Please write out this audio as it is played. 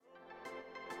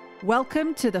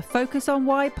Welcome to the Focus on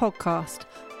Why podcast.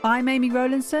 I'm Amy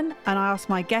Rowlandson and I ask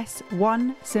my guests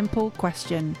one simple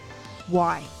question.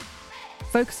 Why?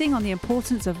 Focusing on the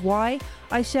importance of why,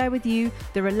 I share with you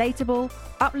the relatable,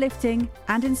 uplifting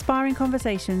and inspiring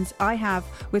conversations I have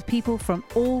with people from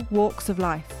all walks of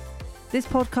life. This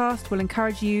podcast will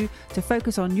encourage you to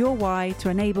focus on your why to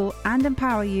enable and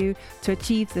empower you to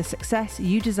achieve the success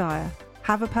you desire.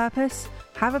 Have a purpose,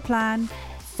 have a plan,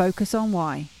 focus on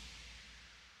why.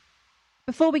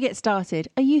 Before we get started,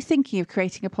 are you thinking of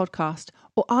creating a podcast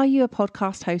or are you a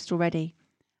podcast host already?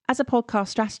 As a podcast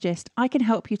strategist, I can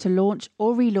help you to launch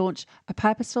or relaunch a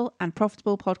purposeful and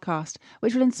profitable podcast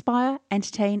which will inspire,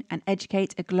 entertain and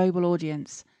educate a global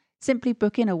audience. Simply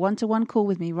book in a one-to-one call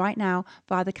with me right now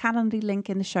via the Calendly link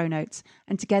in the show notes,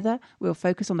 and together we'll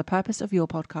focus on the purpose of your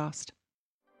podcast.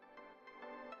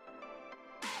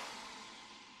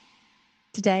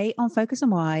 Today on Focus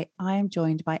on Why, I am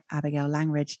joined by Abigail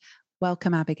Langridge.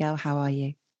 Welcome, Abigail. How are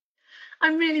you?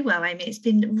 I'm really well, Amy. It's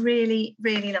been really,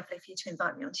 really lovely for you to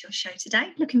invite me onto your show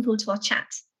today. Looking forward to our chat.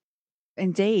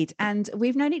 Indeed. And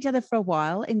we've known each other for a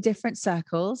while in different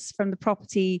circles from the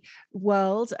property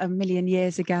world a million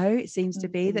years ago. It seems to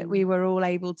be that we were all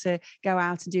able to go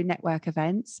out and do network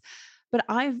events. But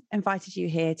I've invited you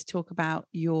here to talk about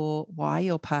your why,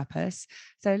 your purpose.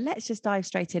 So let's just dive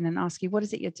straight in and ask you, what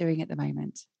is it you're doing at the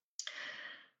moment?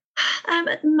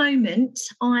 At the moment,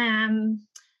 I am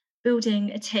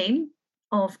building a team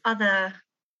of other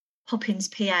Poppins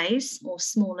PAs, or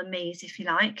smaller me's, if you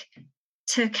like,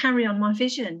 to carry on my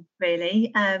vision,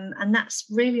 really. And that's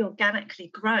really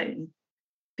organically grown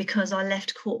because I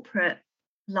left corporate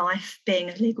life being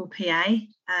a legal PA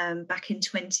back in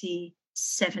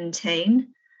 2017.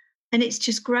 And it's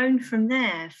just grown from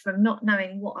there, from not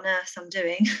knowing what on earth I'm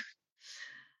doing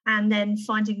and then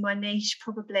finding my niche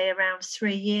probably around 4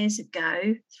 years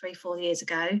ago,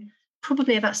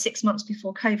 probably about 6 months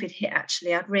before COVID hit,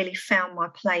 actually. I'd really found my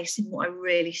place in what I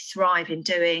really thrive in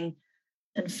doing,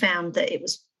 and found that it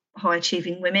was high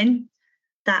achieving women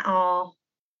that are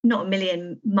not a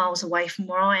million miles away from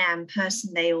where I am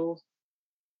personally or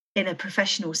in a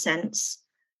professional sense.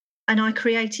 And I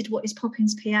created what is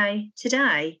Poppins PA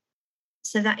today.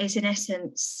 So that is, in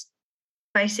essence,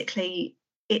 basically,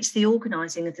 it's the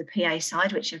organising of the PA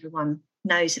side, which everyone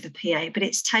knows of a PA, but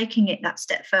it's taking it that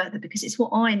step further because it's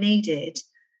what I needed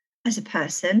as a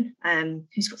person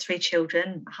who's got 3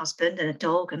 children, a husband and a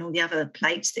dog and all the other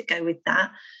plates that go with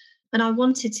that. And I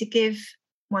wanted to give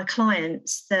my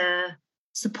clients the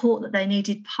support that they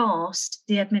needed past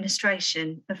the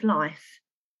administration of life.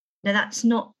 Now, that's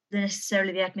not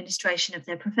necessarily the administration of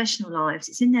their professional lives,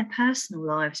 it's in their personal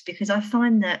lives, because I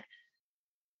find that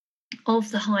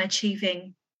of the high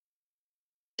achieving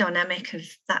dynamic of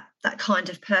that kind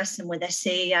of person where they're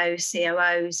CEOs,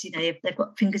 COOs, they've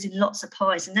got fingers in lots of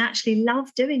pies and they actually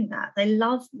love doing that. They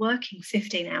love working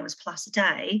 15 hours plus a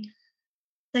day.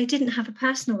 They didn't have a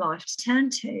personal life to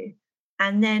turn to.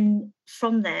 And then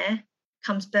from there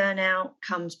comes burnout,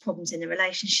 comes problems in the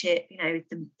relationship,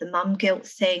 the mum guilt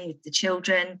thing with the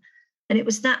children. And it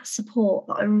was that support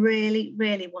that I really,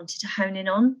 really wanted to hone in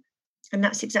on. And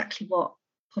that's exactly what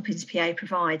Poppins PA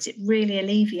provides. It really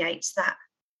alleviates that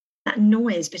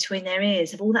noise between their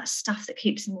ears of all that stuff that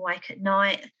keeps them awake at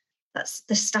night. That's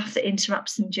the stuff that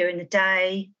interrupts them during the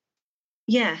day.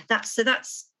 Yeah, that's in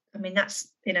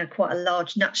a quite a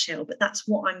large nutshell, but that's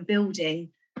what I'm building.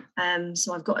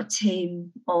 So I've got a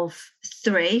team of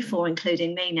 4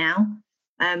 including me now,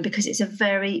 because it's a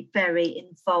very, very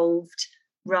involved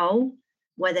role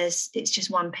where it's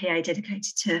just one PA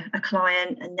dedicated to a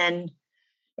client, and then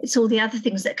it's all the other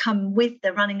things that come with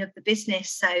the running of the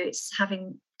business. So it's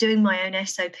doing my own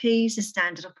SOPs, the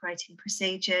standard operating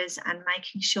procedures, and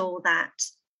making sure that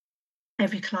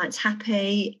every client's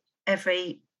happy,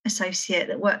 every associate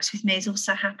that works with me is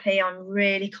also happy. I'm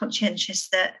really conscientious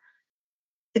that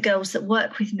the girls that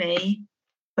work with me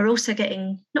are also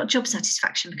getting not job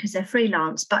satisfaction because they're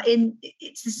freelance, but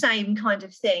it's the same kind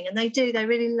of thing. And they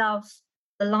really love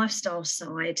the lifestyle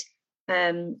side.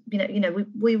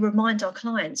 We remind our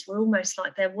clients we're almost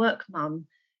like their work mum.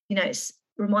 It's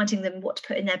reminding them what to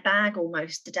put in their bag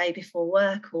almost the day before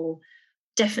work, or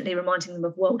definitely reminding them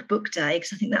of World Book Day,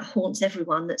 because I think that haunts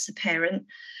everyone that's a parent,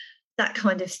 that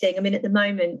kind of thing. At the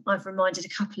moment, I've reminded a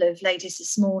couple of ladies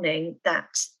this morning that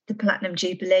the Platinum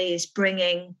Jubilee is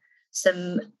bringing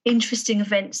some interesting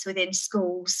events within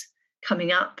schools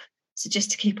coming up. So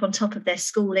just to keep on top of their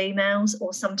school emails,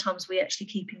 or sometimes we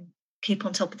actually keep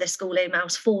on top of their school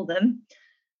emails for them.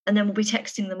 And then we'll be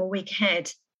texting them a week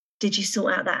ahead. Did you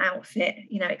sort out that outfit,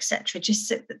 etc. Just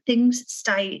so that things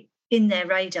stay in their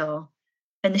radar,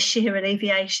 and the sheer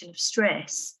alleviation of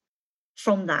stress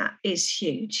from that is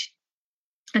huge.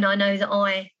 And I know that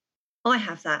I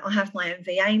have that. I have my own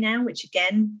VA now, which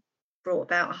again brought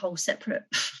about a whole separate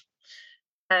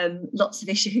lots of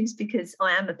issues, because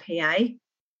I am a PA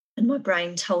and my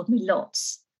brain told me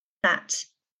lots that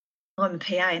I'm a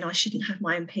PA and I shouldn't have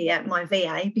my own PA, my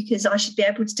VA, because I should be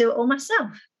able to do it all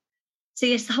myself. So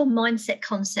yes, the whole mindset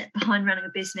concept behind running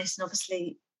a business and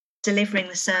obviously delivering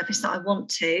the service that I want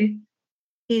to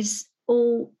is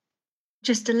all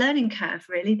just a learning curve,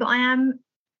 really. But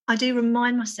I do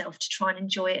remind myself to try and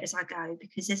enjoy it as I go,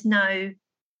 because there's no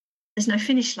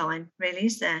finish line, really,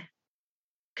 is there?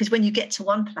 Because when you get to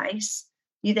one place,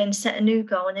 you then set a new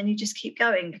goal and then you just keep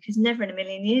going, because never in a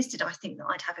million years did I think that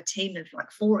I'd have a team of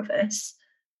like 4 of us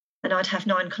and I'd have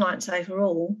 9 clients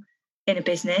overall in a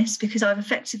business, because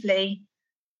I've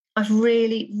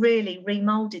really, really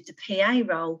remolded the PA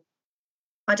role.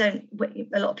 A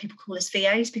lot of people call us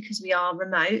VAs because we are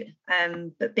remote,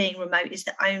 but being remote is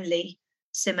the only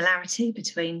similarity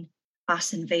between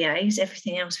us and VAs.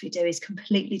 Everything else we do is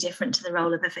completely different to the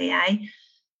role of a VA,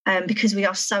 because we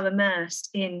are so immersed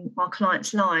in our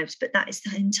clients' lives. But that is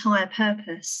the entire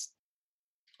purpose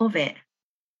of it,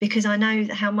 because I know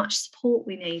that how much support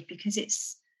we need, because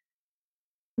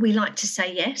we like to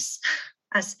say yes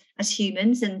as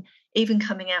humans, and even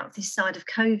coming out this side of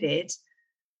COVID,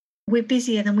 we're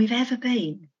busier than we've ever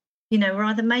been. We're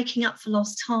either making up for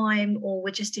lost time or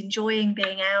we're just enjoying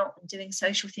being out and doing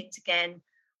social things again.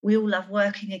 We all love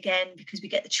working again because we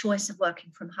get the choice of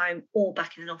working from home or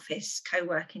back in an office,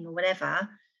 co-working or whatever.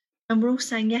 And we're all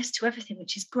saying yes to everything,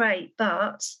 which is great,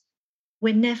 but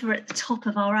we're never at the top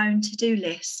of our own to-do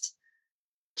list.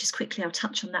 Just quickly, I'll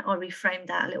touch on that. I reframed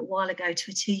that a little while ago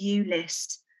to a to-you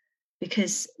list,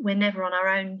 because we're never on our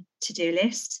own to-do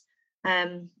list.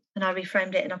 And I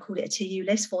reframed it and I called it a to-you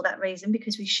list for that reason,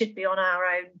 because we should be on our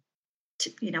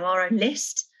own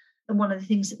list. And one of the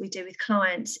things that we do with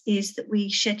clients is that we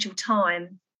schedule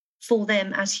time for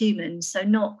them as humans. So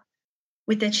not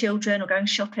with their children or going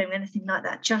shopping or anything like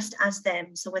that, just as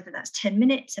them. So whether that's 10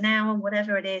 minutes, an hour,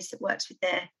 whatever it is that works with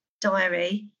their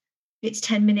diary, it's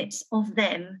 10 minutes of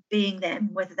them being them,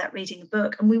 whether that's reading a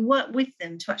book. And we work with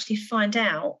them to actually find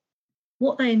out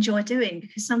what they enjoy doing,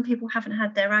 because some people haven't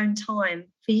had their own time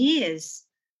for years.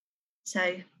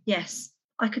 So yes,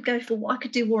 I could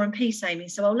do War and Peace, Amy.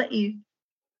 So I'll let you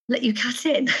cut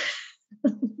in.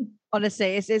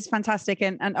 Honestly, it's fantastic.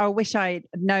 And I wish I'd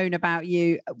known about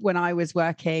you when I was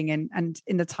working and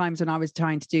in the times when I was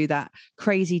trying to do that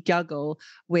crazy juggle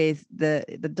with the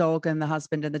dog and the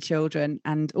husband and the children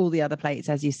and all the other plates,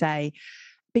 as you say.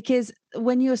 Because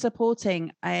when you're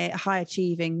supporting a high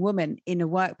achieving woman in a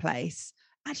workplace,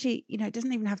 actually, it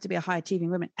doesn't even have to be a high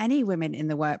achieving woman, any women in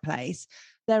the workplace,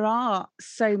 there are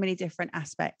so many different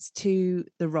aspects to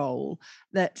the role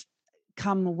that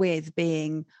come with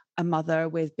being a mother,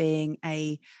 with being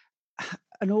an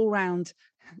all-round,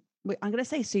 I'm going to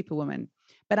say superwoman,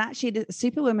 but actually the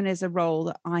superwoman is a role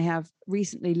that I have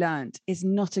recently learned is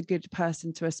not a good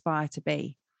person to aspire to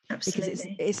be. Absolutely. Because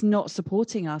it's not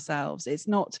supporting ourselves, it's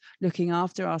not looking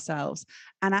after ourselves,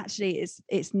 and actually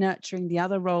it's nurturing the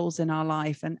other roles in our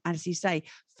life, and as you say,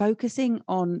 focusing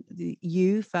on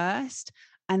you first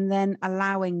and then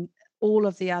allowing all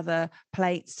of the other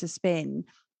plates to spin,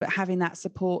 but having that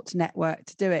support network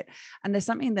to do it. And there's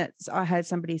something that I heard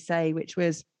somebody say, which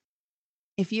was,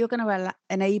 if you're going to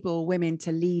enable women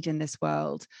to lead in this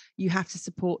world, you have to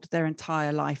support their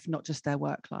entire life, not just their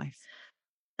work life.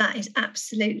 That is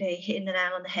absolutely hitting the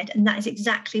nail on the head. And that is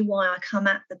exactly why I come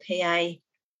at the PA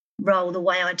role the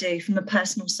way I do, from a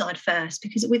personal side first,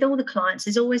 because with all the clients,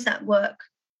 there's always that work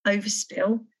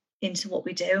overspill into what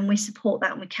we do, and we support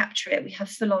that and we capture it. We have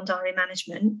full-on diary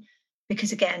management,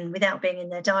 because again, without being in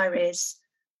their diaries,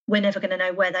 we're never going to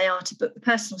know where they are to book the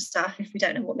personal stuff if we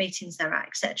don't know what meetings they're at,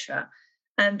 etc.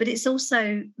 But it's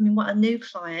also, what a new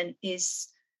client is,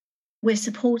 we're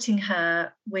supporting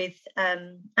her with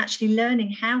actually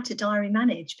learning how to diary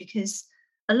manage, because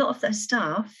a lot of that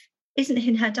stuff isn't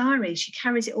in her diary. She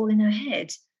carries it all in her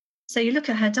head. So you look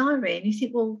at her diary and you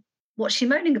think, well, what's she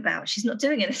moaning about? She's not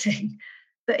doing anything.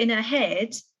 But in her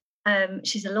head,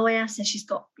 she's a lawyer, so she's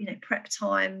got, prep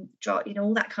time,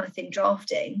 all that kind of thing,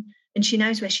 drafting, and she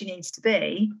knows where she needs to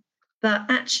be. But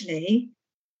actually,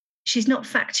 she's not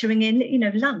factoring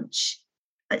in, lunch.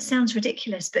 It sounds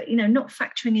ridiculous, but, not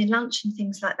factoring in lunch and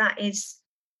things like that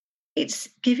it's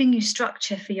giving you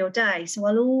structure for your day. So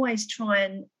I'll always try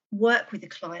and work with the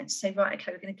clients, say, right,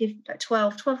 okay, we're going to give like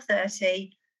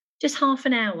 12:30, just half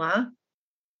an hour,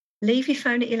 leave your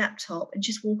phone at your laptop and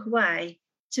just walk away.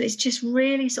 So it's just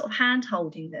really sort of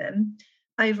hand-holding them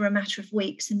over a matter of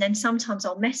weeks. And then sometimes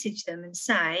I'll message them and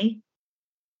say,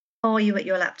 are you at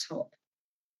your laptop?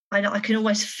 I can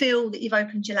almost feel that you've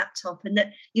opened your laptop and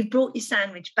that you've brought your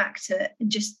sandwich back to it, and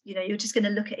just, you're just going to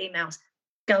look at emails,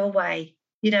 go away,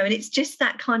 and it's just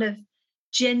that kind of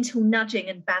gentle nudging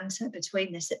and banter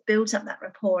between us that builds up that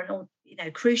rapport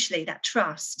and, crucially, that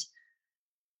trust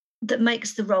that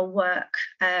makes the role work.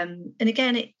 And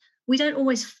again, we don't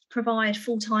always provide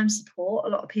full-time support. A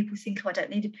lot of people think, I don't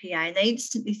need a PA, and they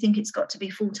instantly think it's got to be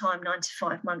full-time 9 to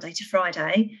 5, Monday to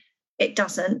Friday. It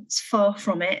doesn't. It's far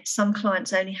from it. Some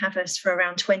clients only have us for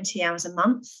around 20 hours a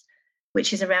month,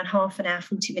 which is around half an hour,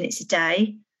 40 minutes a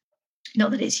day.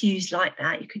 Not that it's used like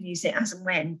that. You can use it as and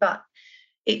when, but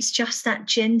it's just that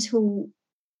gentle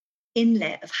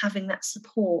inlet of having that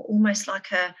support, almost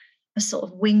like a sort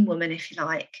of wing woman, if you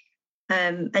like.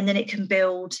 And then it can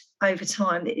build over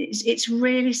time. It's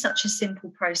really such a simple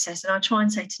process. And I try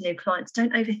and say to new clients,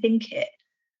 don't overthink it.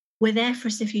 We're there for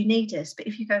us if you need us. But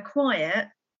if you go quiet,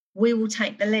 we will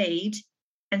take the lead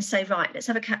and say, right, let's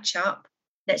have a catch up.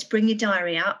 Let's bring your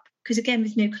diary up. Because again,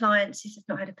 with new clients, if they've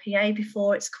not had a PA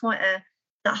before, it's quite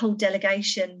that whole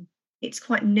delegation. It's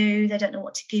quite new. They don't know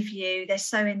what to give you. They're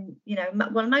so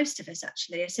most of us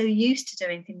actually are so used to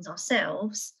doing things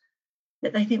ourselves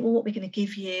that they think, well, what are we going to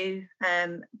give you?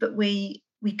 But we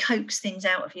coax things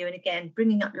out of you. And again,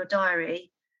 bringing up your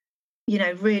diary,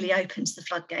 really opens the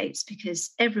floodgates,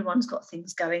 because everyone's got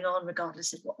things going on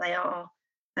regardless of what they are.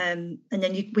 And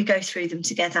then we go through them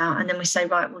together, and then we say,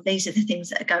 right, well, these are the things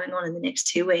that are going on in the next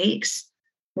 2 weeks.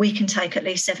 We can take at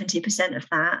least 70% of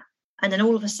that. And then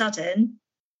all of a sudden,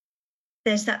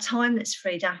 there's that time that's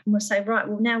freed up, and we'll say, right,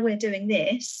 well, now we're doing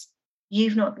this.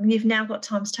 You've now got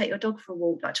time to take your dog for a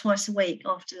walk, like twice a week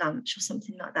after lunch or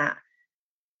something like that.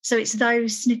 So it's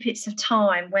those snippets of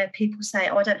time where people say,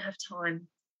 oh, I don't have time.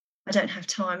 I don't have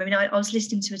time. I mean, I was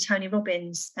listening to a Tony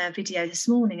Robbins video this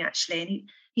morning, actually, and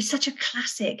he's such a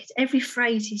classic. Every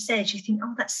phrase he says, you think,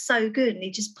 oh, that's so good. And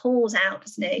he just pours out,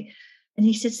 doesn't he? And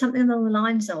he said something along the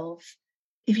lines of,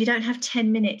 if you don't have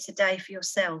 10 minutes a day for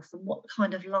yourself, then what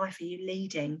kind of life are you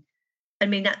leading? I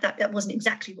mean, that wasn't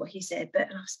exactly what he said, but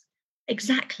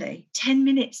exactly 10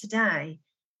 minutes a day.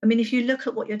 I mean, if you look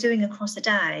at what you're doing across a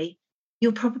day,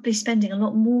 you're probably spending a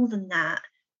lot more than that,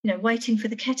 waiting for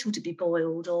the kettle to be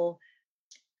boiled, or,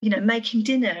 making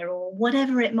dinner, or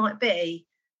whatever it might be.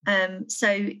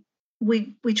 So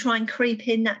we try and creep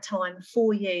in that time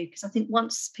for you, because I think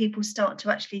once people start to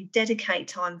actually dedicate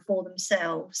time for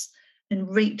themselves and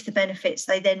reap the benefits,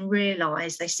 they then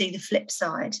realise they see the flip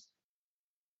side.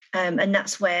 And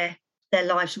that's where their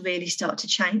lives really start to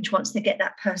change. Once they get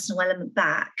that personal element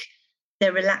back,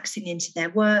 they're relaxing into their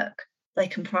work, they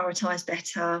can prioritise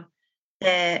better,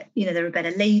 they're a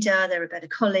better leader, they're a better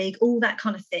colleague. All that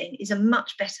kind of thing is a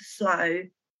much better flow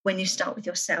when you start with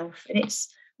yourself. And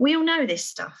we all know this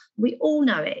stuff. We all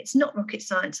know it. It's not rocket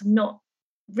science. I'm not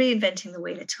reinventing the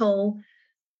wheel at all.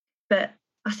 But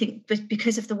I think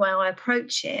because of the way I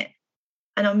approach it,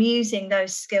 and I'm using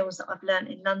those skills that I've learned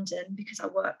in London, because I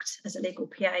worked as a legal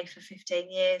PA for 15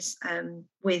 years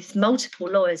with multiple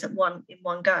lawyers in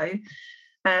one go.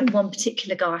 One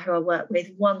particular guy who I work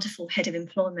with, wonderful head of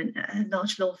employment at a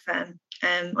large law firm.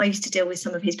 I used to deal with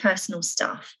some of his personal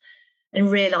stuff and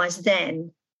realised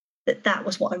then that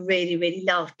was what I really, really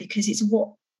loved, because it's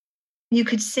what you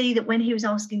could see that when he was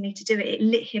asking me to do it, it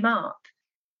lit him up.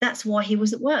 That's why he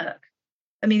was at work.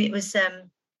 I mean, it was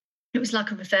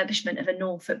like a refurbishment of a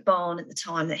Norfolk barn at the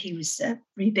time that he was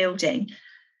rebuilding.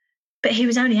 But he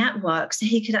was only at work so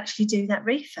he could actually do that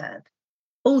refurb.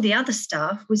 All the other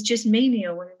stuff was just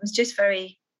menial, and it was just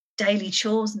very daily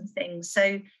chores and things.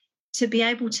 So to be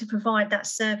able to provide that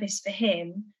service for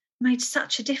him made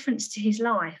such a difference to his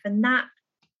life. And that,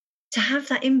 to have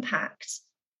that impact,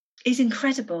 is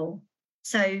incredible.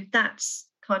 So that's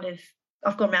kind of,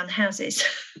 I've gone around the houses.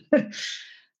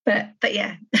 but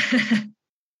yeah.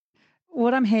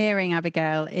 What I'm hearing,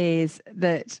 Abigail, is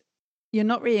that you're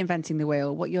not reinventing the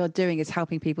wheel. What you're doing is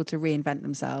helping people to reinvent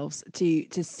themselves,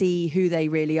 to see who they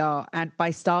really are, and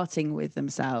by starting with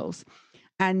themselves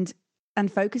and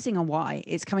focusing on why.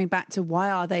 It's coming back to, why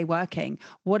are they working?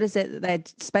 What is it that they're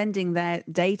spending their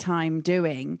daytime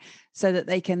doing, so that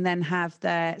they can then have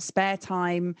their spare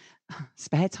time,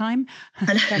 their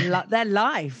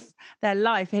life,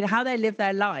 how they live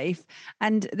their life,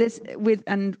 and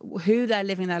who they're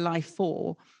living their life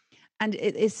for. And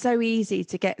it is so easy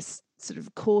to get sort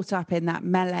of caught up in that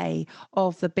melee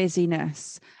of the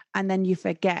busyness, and then you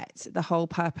forget the whole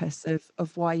purpose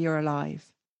of why you're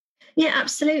alive. Yeah,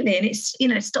 absolutely. And it's,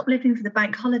 stop living for the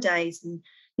bank holidays and,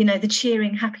 the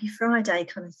cheering Happy Friday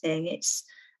kind of thing. It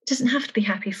doesn't have to be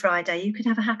Happy Friday. You could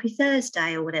have a Happy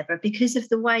Thursday or whatever, because of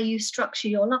the way you structure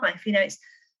your life. It's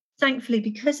thankfully,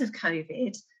 because of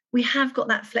COVID, we have got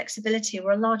that flexibility,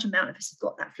 or a large amount of us have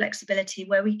got that flexibility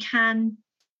where we can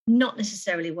not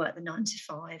necessarily work the 9 to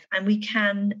 5, and we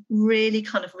can really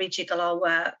kind of rejiggle our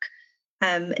work.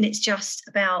 And it's just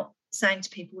about saying to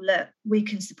people, look, we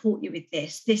can support you with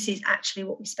this. This is actually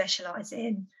what we specialise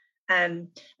in. I'm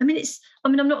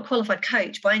not a qualified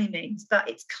coach by any means, but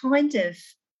it's kind of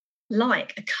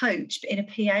like a coach, but in a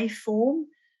PA form,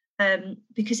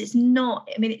 because it's not,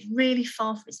 it's really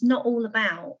it's not all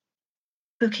about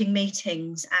booking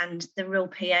meetings and the real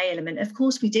PA element. Of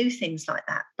course, we do things like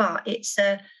that, but it's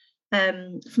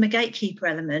from a gatekeeper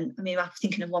element. I'm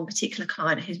thinking of one particular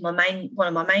client who's one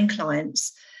of my main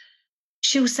clients.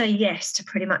 She'll say yes to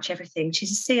pretty much everything.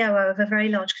 She's a COO of a very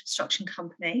large construction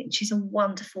company, and she's a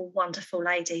wonderful, wonderful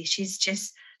lady.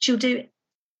 She'll do,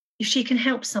 if she can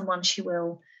help someone, she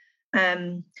will.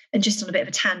 And just on a bit of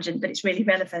a tangent, but it's really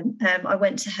relevant. I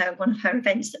went to one of her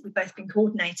events that we've both been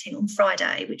coordinating on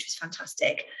Friday, which was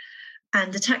fantastic.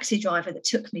 And the taxi driver that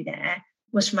took me there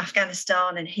was from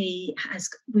Afghanistan, and we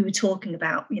were talking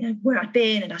about, where I'd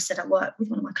been, and I said I work with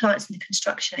one of my clients in the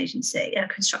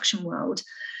construction world.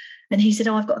 And he said,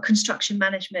 I've got a construction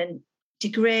management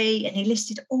degree, and he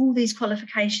listed all these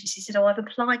qualifications. He said, I've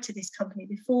applied to this company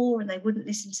before and they wouldn't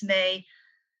listen to me.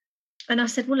 And I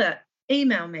said, well, look,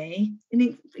 email me.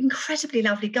 An incredibly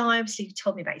lovely guy, obviously he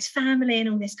told me about his family and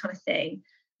all this kind of thing.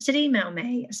 I said, email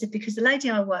me. I said, because the lady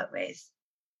I work with,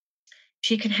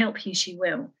 she can help you, she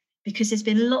will. Because there's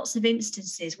been lots of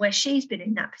instances where she's been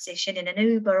in that position in an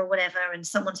Uber or whatever, and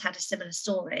someone's had a similar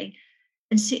story,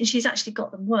 and she's actually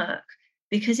got them work.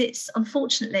 Because it's,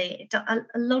 unfortunately, a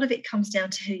lot of it comes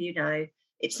down to who you know.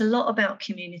 It's a lot about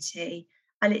community.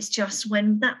 And it's just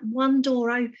when that one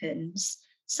door opens,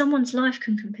 someone's life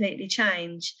can completely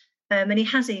change. And he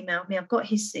has emailed me. I've got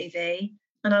his CV,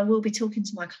 and I will be talking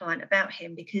to my client about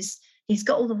him, because he's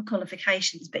got all the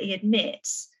qualifications, but he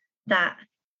admits that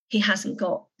he hasn't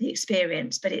got the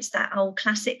experience. But it's that old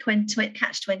classic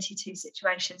catch-22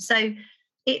 situation. So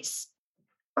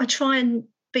I try and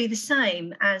be the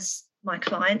same as my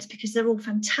clients, because they're all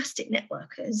fantastic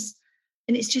networkers,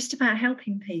 and it's just about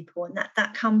helping people, and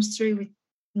that comes through with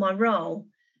my role.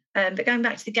 But going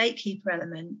back to the gatekeeper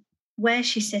element, where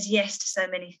she says yes to so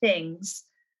many things,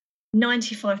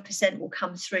 95% will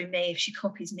come through me if she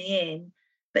copies me in.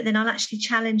 But then I'll actually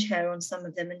challenge her on some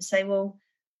of them and say, well,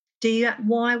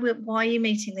 why are you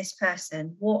meeting this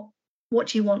person? What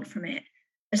do you want from it?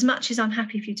 As much as I'm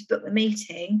happy for you to book the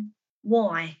meeting,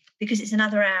 why? Because it's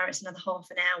another hour, it's another half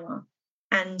an hour.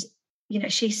 And,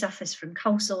 she suffers from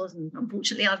cold sores, and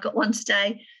unfortunately I've got one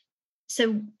today.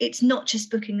 So it's not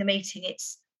just booking the meeting,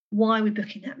 it's why are we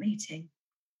booking that meeting?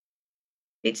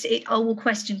 I will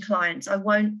question clients. I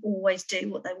won't always do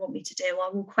what they want me to do. I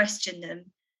will question them,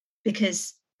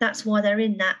 because that's why they're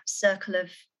in that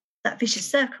vicious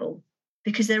circle,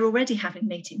 because they're already having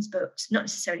meetings booked, not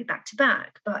necessarily back to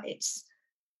back, but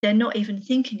they're not even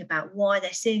thinking about why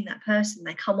they're seeing that person.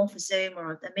 They come off a Zoom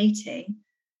or a meeting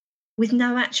with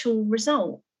no actual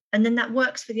result. And then that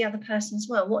works for the other person as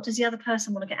well. What does the other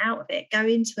person want to get out of it? Go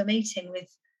into a meeting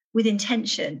with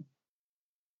intention.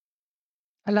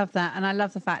 I love that. And I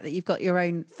love the fact that you've got your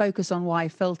own focus on why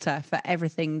filter for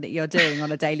everything that you're doing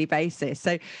on a daily basis.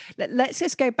 So let's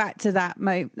just go back to that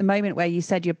the moment where you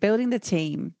said you're building the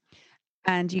team,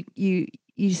 and you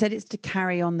said it's to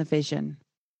carry on the vision.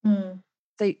 Mm.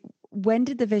 So when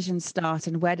did the vision start,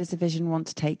 and where does the vision want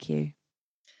to take you?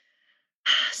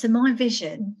 So my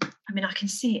vision, I can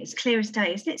see it as clear as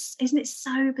day. Isn't it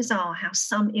so bizarre how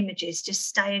some images just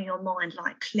stay in your mind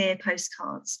like clear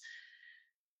postcards?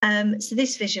 So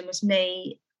this vision was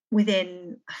me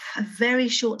within a very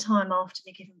short time after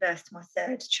me giving birth to my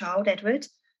third child, Edward,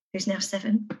 who's now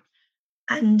 7.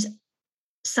 And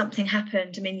something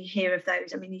happened. You hear of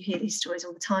those. You hear these stories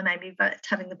all the time, Amy, but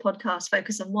having the podcast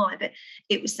Focus on Why. But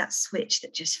it was that switch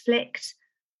that just flicked.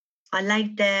 I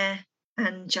laid there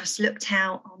and just looked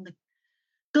out on the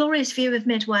glorious view of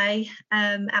Medway,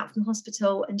 out from the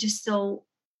hospital, and just thought,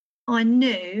 I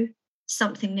knew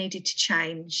something needed to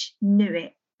change, knew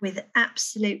it with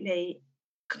absolutely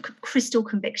crystal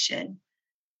conviction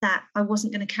that I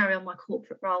wasn't going to carry on my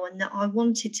corporate role, and that I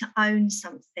wanted to own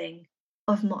something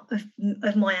of my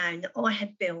own that I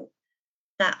had built,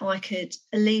 that I could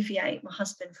alleviate my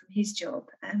husband from his job,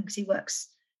 because he works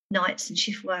nights and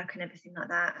shift work and everything like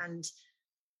that. And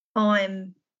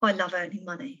I love earning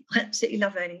money. I absolutely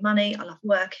love earning money. I love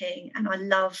working, and I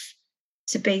love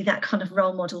to be that kind of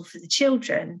role model for the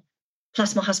children.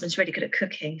 Plus, my husband's really good at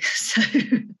cooking, so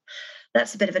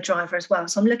that's a bit of a driver as well.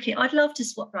 So I'd love to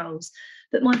swap roles,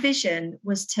 but my vision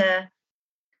was to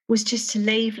was just to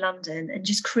leave London and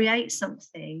just create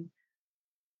something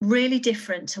really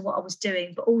different to what I was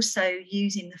doing, but also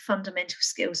using the fundamental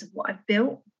skills of what I've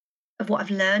built, of what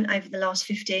I've learned over the last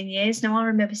 15 years. Now, I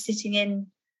remember sitting in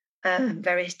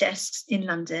various desks in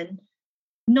London,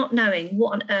 not knowing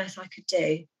what on earth I could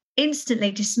do,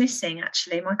 instantly dismissing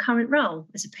actually my current role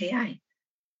as a PA,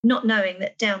 not knowing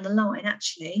that down the line,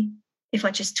 actually, if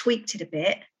I just tweaked it a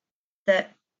bit,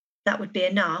 that would be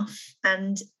enough.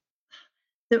 And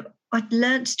I'd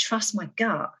learned to trust my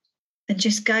gut and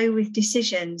just go with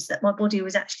decisions that my body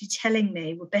was actually telling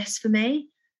me were best for me.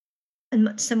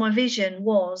 And so my vision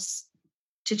was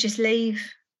to just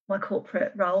leave my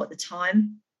corporate role at the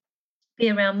time, be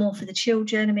around more for the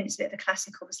children. I mean, it's a bit of a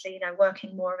classic, obviously,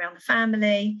 working more around the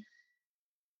family,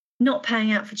 not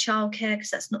paying out for childcare,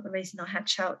 because that's not the reason I had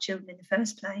children in the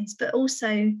first place, but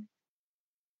also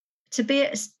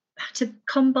to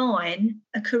combine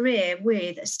a career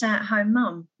with a stay-at-home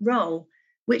mum role,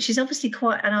 which is obviously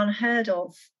quite an unheard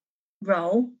of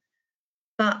role,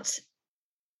 but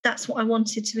that's what I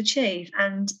wanted to achieve.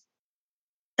 And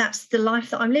that's the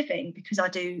life that I'm living, because I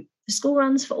do the school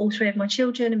runs for all three of my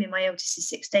children. I mean, my eldest is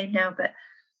 16 now, but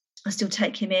I still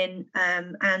take him in,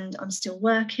 and I'm still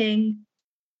working.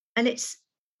 And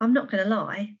I'm not going to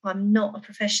lie, I'm not a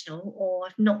professional, or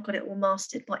I've not got it all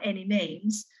mastered by any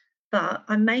means, but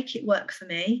I make it work for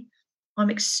me. I'm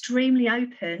extremely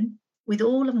open with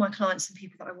all of my clients and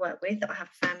people that I work with, that I have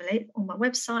a family on my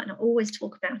website, and I always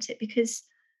talk about it because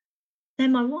they're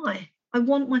my why. I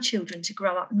want my children to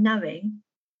grow up knowing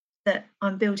that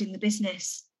I'm building the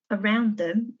business around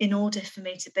them in order for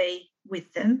me to be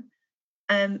with them,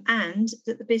 and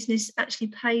that the business actually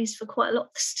pays for quite a lot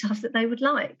of the stuff that they would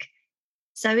like.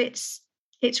 So it's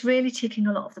really ticking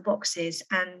a lot of the boxes,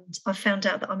 and I've found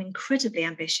out that I'm incredibly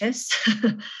ambitious.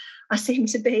 I seem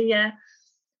to be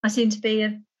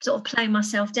sort of playing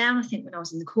myself down, I think, when I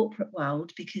was in the corporate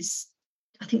world, because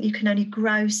I think you can only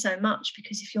grow so much,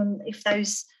 because if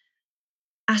those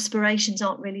aspirations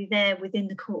aren't really there within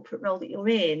the corporate role that you're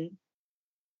in,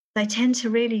 they tend to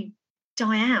really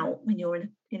die out when you're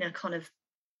in a kind of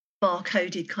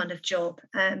bar-coded kind of job.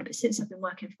 But since I've been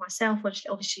working for myself,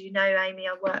 obviously, Amy,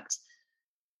 I worked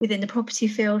within the property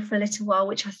field for a little while,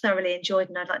 which I thoroughly enjoyed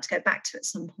and I'd like to go back to at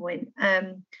some point.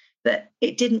 But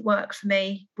it didn't work for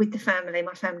me with the family.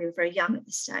 My family were very young at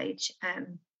this stage.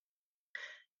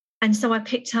 And so I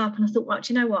picked up and I thought, right,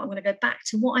 you know what? I'm going to go back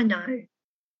to what I know.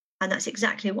 And that's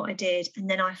exactly what I did. And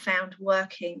then I found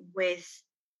working with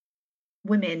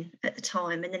women at the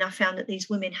time. And then I found that these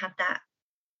women had that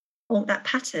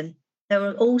pattern. They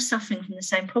were all suffering from the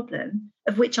same problem,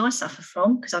 of which I suffer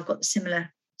from, because I've got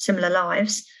the similar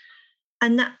lives.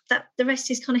 And that the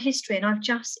rest is kind of history. And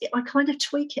I kind of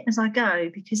tweak it as I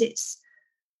go, because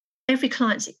every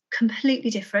client's completely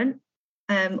different.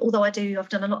 Although I've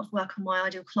done a lot of work on my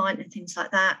ideal client and things like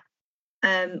that.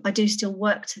 I do still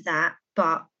work to that,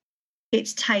 but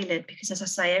it's tailored, because, as I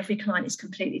say, every client is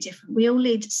completely different. We all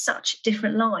lead such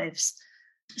different lives.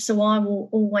 So I will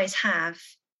always have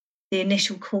the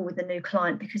initial call with the new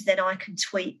client, because then I can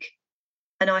tweak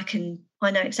and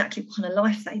I know exactly what kind of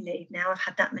life they lead now. I've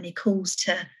had that many calls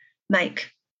to make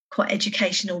quite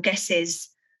educational guesses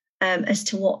as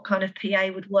to what kind of PA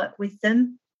would work with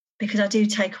them, because I've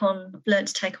learned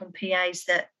to take on PAs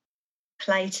that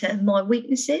play to my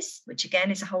weaknesses, which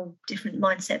again is a whole different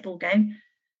mindset ball game.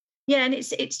 Yeah, and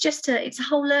it's a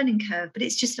whole learning curve, but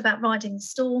it's just about riding the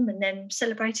storm and then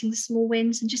celebrating the small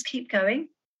wins and just keep going.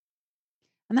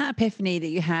 And that epiphany that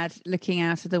you had looking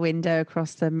out of the window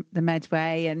across the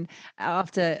Medway, and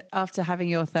after having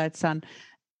your third son,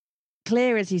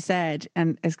 clear as you said,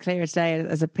 and as clear as day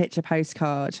as a picture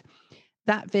postcard,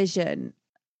 that vision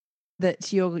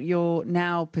that you're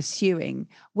now pursuing,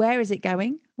 where is it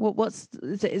going?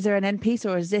 Is there an end piece,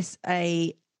 or is this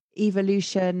a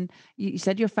evolution? You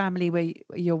said your family were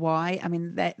your why. I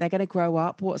mean, they're going to grow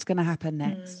up. What's going to happen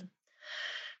next?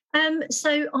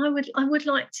 So I would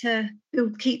like to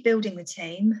keep building the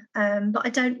team, but I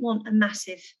don't want a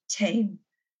massive team,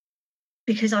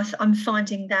 because I'm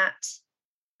finding that,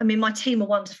 I mean, my team are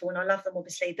wonderful and I love them,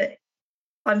 obviously, but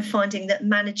I'm finding that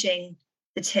managing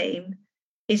the team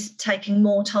is taking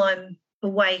more time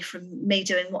away from me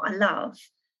doing what I love.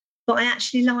 But I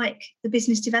actually like the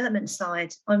business development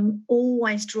side. I'm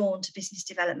always drawn to business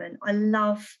development. I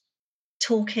love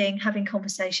talking, having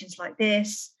conversations like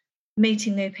this,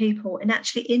 meeting new people, and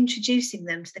actually introducing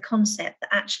them to the concept that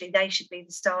actually they should be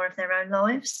the star of their own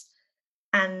lives,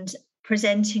 and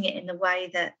presenting it in the way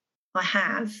that I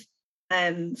have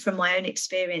from my own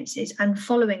experiences, and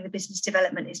following the business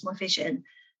development is my vision.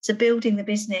 So building the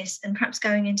business and perhaps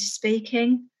going into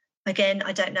speaking. Again,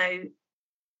 I don't know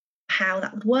how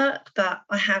that would work, but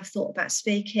I have thought about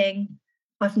speaking.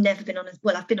 I've never been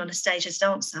I've been on a stage as a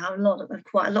dancer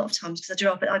quite a lot of times because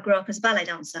I grew up as a ballet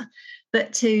dancer.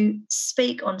 But to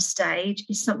speak on stage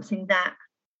is something that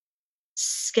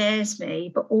scares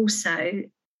me, but also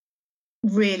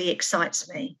really excites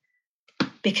me,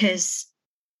 because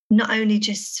not only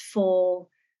just for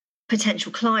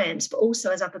potential clients, but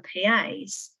also as other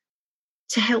PAs,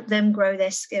 to help them grow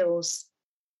their skills.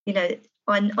 You know,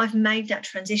 I've made that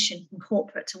transition from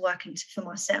corporate to working for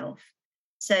myself.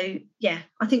 So, yeah,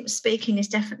 I think speaking is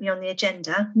definitely on the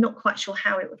agenda. Not quite sure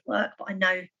how it would work, but I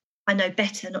know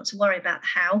better not to worry about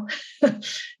how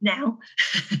now.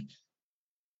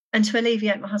 And to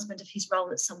alleviate my husband of his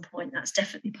role at some point, that's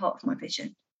definitely part of my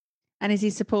vision. And is he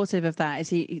supportive of that? Is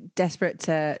he desperate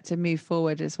to move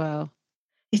forward as well?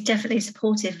 He's definitely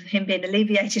supportive of him being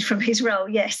alleviated from his role,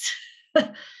 yes.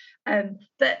 But,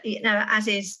 you know, as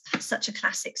is such a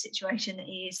classic situation, that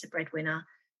he is the breadwinner,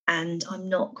 and I'm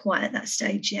not quite at that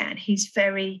stage yet. And he's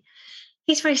very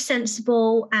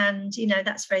sensible, and, you know,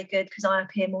 that's very good, because I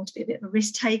appear more to be a bit of a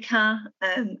risk taker.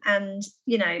 And,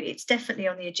 you know, it's definitely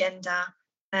on the agenda.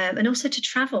 And also to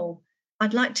travel.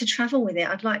 I'd like to travel with it.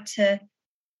 I'd like to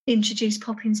introduce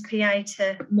Poppins PA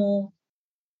to more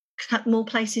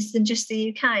places than just the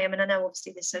UK. I mean, I know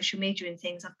obviously there's social media and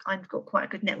things. I've got quite a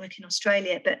good network in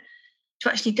Australia, but to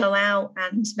actually go out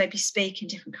and maybe speak in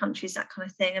different countries, that kind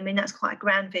of thing, I mean, that's quite a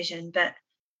grand vision. But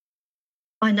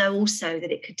I know also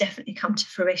that it could definitely come to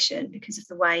fruition because of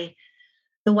the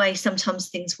way sometimes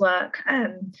things work.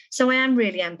 So I am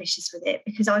really ambitious with it,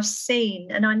 because I've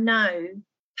seen and I know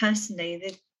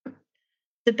personally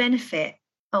the benefit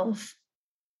of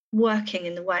working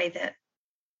in the way that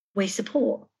we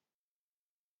support.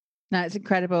 No, it's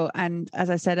incredible. And as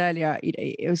I said earlier,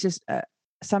 it was just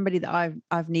somebody that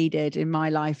I've needed in my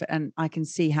life, and I can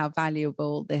see how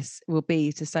valuable this will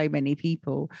be to so many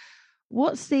people.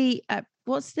 What's the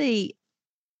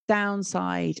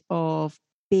downside of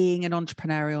being an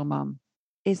entrepreneurial mum?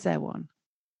 Is there one?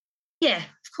 Yeah,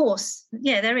 of course.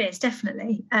 Yeah, there is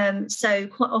definitely. So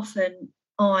quite often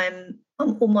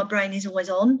all my brain is always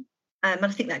on, and I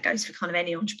think that goes for kind of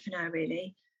any entrepreneur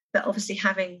really. But obviously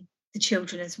having the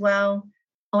children as well,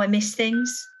 I miss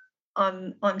things.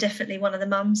 I'm definitely one of the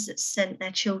mums that sent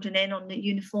their children in on the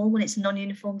uniform when it's a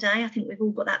non-uniform day. I think we've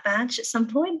all got that badge at some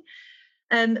point,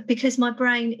 because my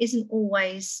brain isn't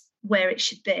always where it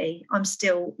should be. I'm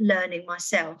still learning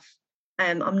myself.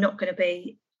 I'm not going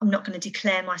to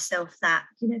declare myself that,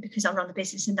 you know, because I run the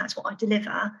business and that's what I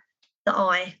deliver, that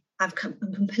I've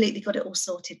completely got it all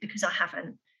sorted, because I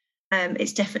haven't.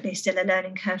 It's definitely still a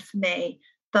learning curve for me,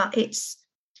 but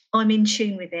I'm in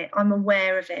tune with it. I'm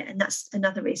aware of it. And that's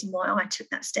another reason why I took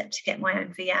that step to get my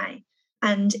own VA.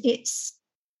 And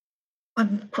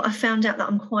I found out that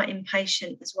I'm quite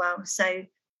impatient as well. So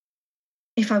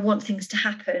if I want things to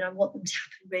happen, I want them to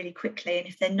happen really quickly. And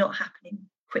if they're not happening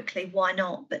quickly, why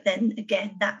not? But then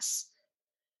again, that's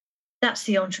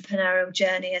the entrepreneurial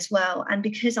journey as well. And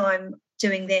because I'm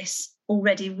doing this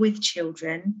already with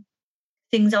children,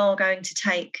 things are going to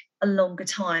take a longer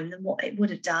time than what it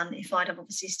would have done if I'd have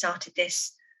obviously started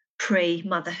this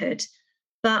pre-motherhood.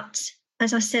 But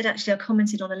as I said, actually, I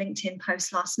commented on a LinkedIn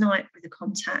post last night with a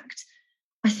contact.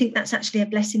 I think that's actually a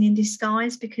blessing in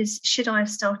disguise, because should I have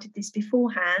started this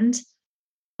beforehand,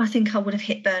 I think I would have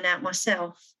hit burnout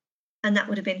myself. And that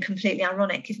would have been completely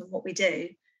ironic given what we do.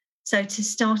 So to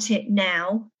start it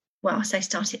now, well, I say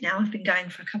start it now, I've been going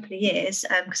for a couple of years,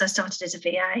 because I started as a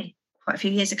VA quite a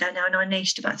few years ago now, and I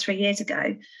niched about 3 years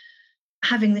ago.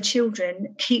 Having the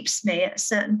children keeps me at a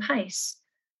certain pace.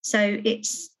 So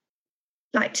it's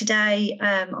like today,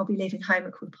 I'll be leaving home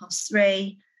at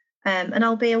 3:15, and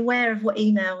I'll be aware of what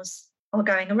emails are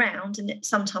going around, and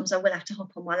sometimes I will have to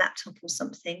hop on my laptop or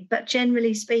something. But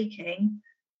generally speaking,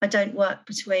 I don't work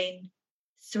between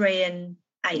 3 and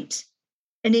 8.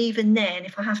 And even then,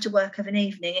 if I have to work of an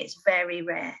evening, it's very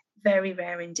rare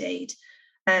indeed.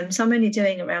 So I'm only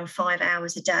doing around 5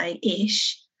 hours a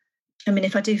day-ish. I mean,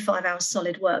 if I do 5 hours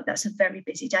solid work, that's a very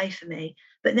busy day for me.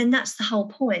 But then that's the whole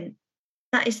point.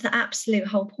 That is the absolute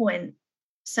whole point.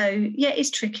 So, yeah,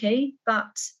 it's tricky,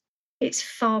 but it's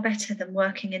far better than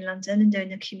working in London and doing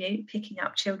the commute, picking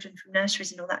up children from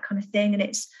nurseries and all that kind of thing.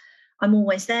 And I'm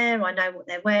always there. I know what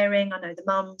they're wearing. I know the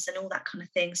mums and all that kind of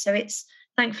thing. So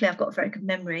thankfully, I've got a very good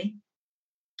memory,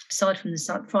 aside from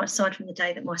the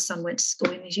day that my son went to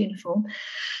school in his uniform.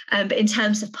 But in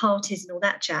terms of parties and all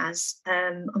that jazz,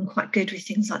 I'm quite good with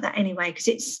things like that anyway,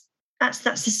 because that's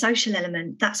the social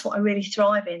element. That's what I really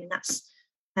thrive in,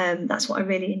 and that's what I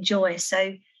really enjoy.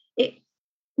 So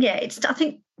I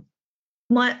think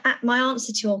my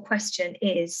answer to your question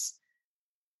is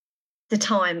the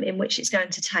time in which it's going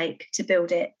to take to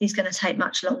build it is going to take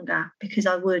much longer, because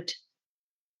I'd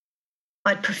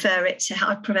prefer to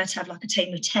have like a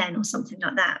team of 10 or something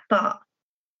like that. But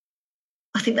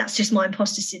I think that's just my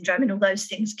imposter syndrome and all those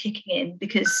things kicking in,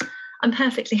 because I'm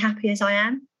perfectly happy as I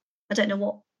am. I don't know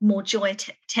what more joy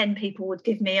 10 people would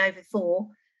give me over 4.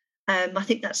 I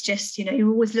think that's just, you're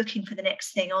always looking for the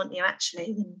next thing, aren't you,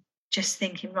 actually, than just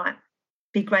thinking, right,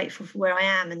 be grateful for where I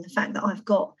am and the fact that I've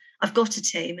got a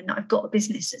team and that I've got a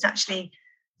business that's actually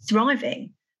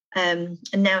thriving. And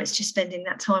now it's just spending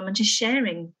that time and just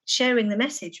sharing the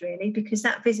message, really, because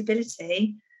that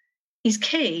visibility is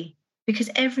key.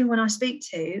 Because everyone I speak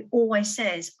to always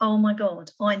says, oh my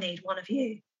God, I need one of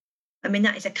you. I mean,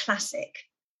 that is a classic,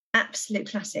 absolute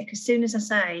classic. As soon as I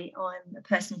say I'm a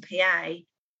personal PA,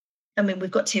 I mean,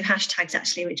 we've got 2 hashtags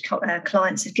actually, which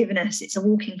clients have given us. It's a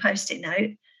walking Post-it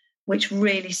note, which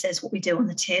really says what we do on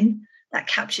the tin. That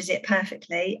captures it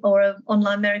perfectly. Or an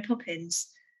online Mary Poppins,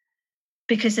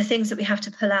 because the things that we have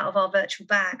to pull out of our virtual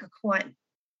bag are quite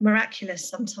miraculous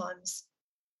sometimes.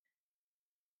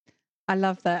 I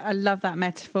love that. I love that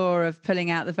metaphor of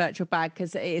pulling out the virtual bag,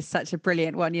 because it is such a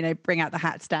brilliant one. Bring out the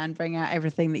hat stand, bring out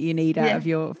everything that you need out of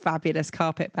your fabulous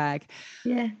carpet bag.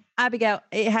 Yeah. Abigail,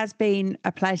 it has been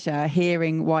a pleasure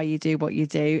hearing why you do what you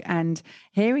do and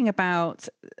hearing about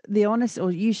the honest,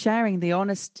 or you sharing the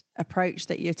honest approach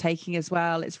that you're taking as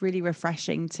well. It's really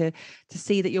refreshing to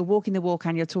see that you're walking the walk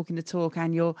and you're talking the talk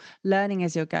and you're learning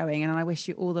as you're going. And I wish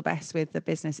you all the best with the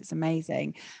business. It's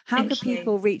amazing. How can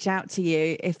people reach out to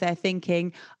you if they're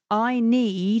thinking, I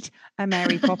need a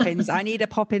Mary Poppins, I need a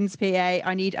Poppins PA,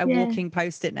 I need a walking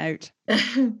Post-it note?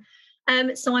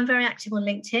 So I'm very active on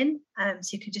LinkedIn. So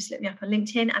you can just look me up on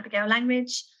LinkedIn, Abigail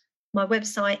Langridge. My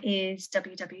website is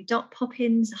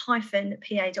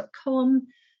www.poppins-pa.com.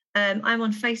 I'm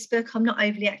on Facebook. I'm not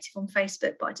overly active on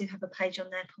Facebook, but I do have a page on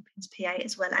there, Poppins PA,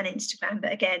 as well, and Instagram.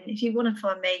 But again, if you want to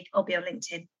find me, I'll be on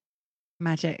LinkedIn.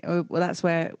 Magic. Well, that's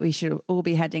where we should all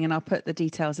be heading, and I'll put the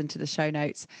details into the show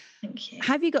notes. Thank you.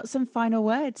 Have you got some final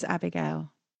words,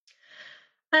 Abigail?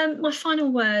 My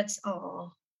final words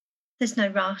are, there's no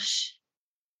rush.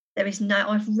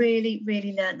 I've really,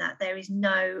 really learned that there is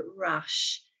no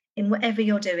rush in whatever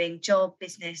you're doing, job,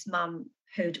 business,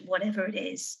 mumhood, whatever it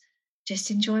is. Just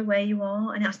enjoy where you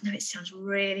are. And I know it sounds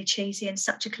really cheesy and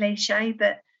such a cliche,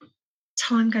 but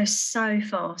time goes so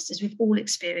fast, as we've all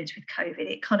experienced with COVID.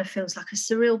 It kind of feels like a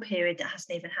surreal period that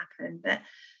hasn't even happened. But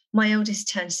my eldest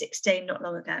turned 16 not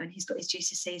long ago, and he's got his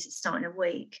GCSEs starting a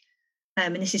week.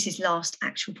 And this is his last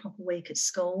actual proper week at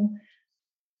school.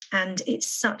 And it's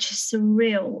such a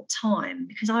surreal time,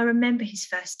 because I remember his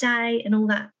first day and all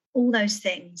those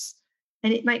things.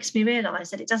 And it makes me realise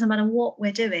that it doesn't matter what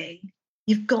we're doing,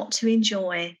 you've got to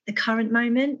enjoy the current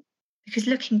moment, because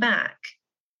looking back,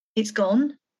 it's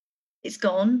gone. It's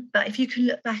gone. But if you can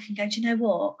look back and go, do you know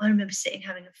what? I remember sitting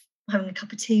having a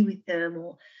cup of tea with them,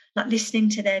 or like listening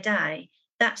to their day.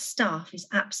 That stuff is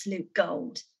absolute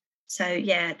gold. So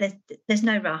yeah, there's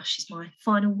no rush is my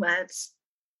final words.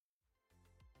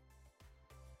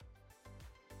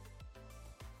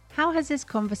 How has this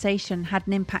conversation had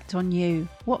an impact on you?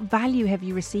 What value have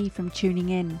you received from tuning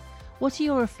in? What are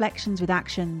your reflections with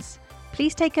actions?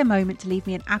 Please take a moment to leave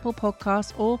me an Apple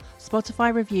Podcast or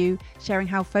Spotify review sharing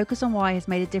how Focus on Why has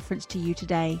made a difference to you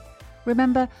today.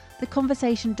 Remember, the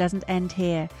conversation doesn't end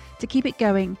here. To keep it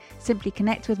going, simply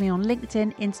connect with me on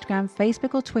LinkedIn, Instagram,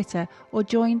 Facebook or Twitter, or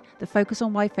join the Focus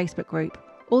on Why Facebook group.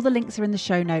 All the links are in the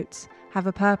show notes. Have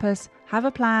a purpose, have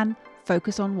a plan,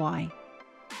 focus on why.